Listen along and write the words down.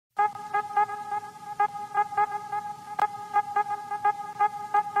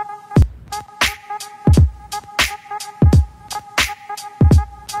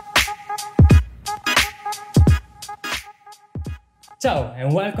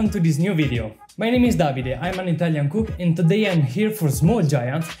welcome to this new video. My name is Davide, I'm an Italian cook and today I'm here for Small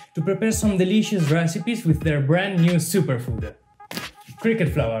Giants to prepare some delicious recipes with their brand new superfood. Cricket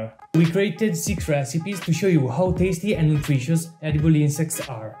flour. We created 6 recipes to show you how tasty and nutritious edible insects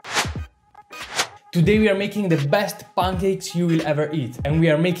are. Today we are making the best pancakes you will ever eat, and we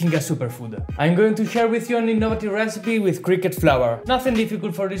are making a superfood. I'm going to share with you an innovative recipe with cricket flour. Nothing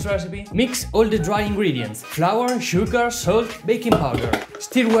difficult for this recipe. Mix all the dry ingredients: flour, sugar, salt, baking powder.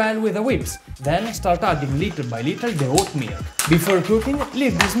 Stir well with a whisk. Then start adding little by little the oat milk. Before cooking,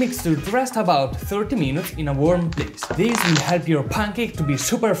 leave this mixture to rest about 30 minutes in a warm place. This will help your pancake to be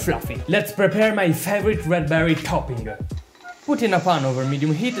super fluffy. Let's prepare my favorite red berry topping. Put in a pan over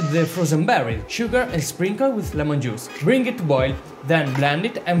medium heat the frozen berry, sugar and sprinkle with lemon juice. Bring it to boil, then blend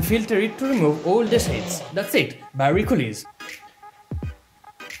it and filter it to remove all the seeds. That's it, berry coulis.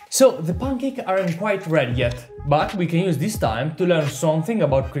 So, the pancakes aren't quite ready yet, but we can use this time to learn something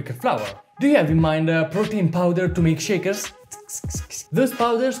about cricket flour. Do you have in mind a protein powder to make shakers? Those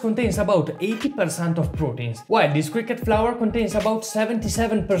powders contains about 80% of proteins, while this cricket flour contains about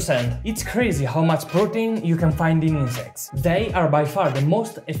 77%. It's crazy how much protein you can find in insects. They are by far the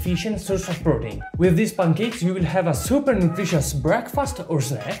most efficient source of protein. With these pancakes you will have a super nutritious breakfast or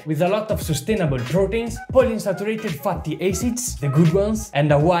snack with a lot of sustainable proteins, polyunsaturated fatty acids, the good ones,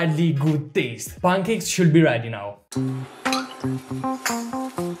 and a wildly good taste. Pancakes should be ready now.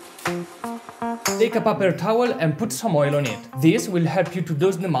 Take a paper towel and put some oil on it. This will help you to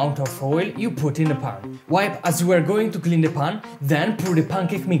dose the amount of oil you put in the pan. Wipe as you are going to clean the pan, then pour the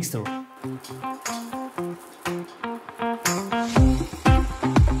pancake mixture.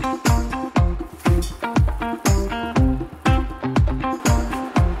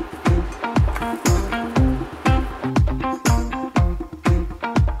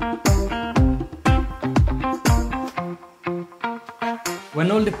 When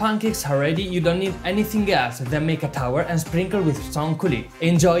all the pancakes are ready, you don't need anything else, then make a tower and sprinkle with some coulis.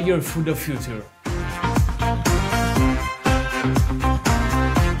 Enjoy your food of future!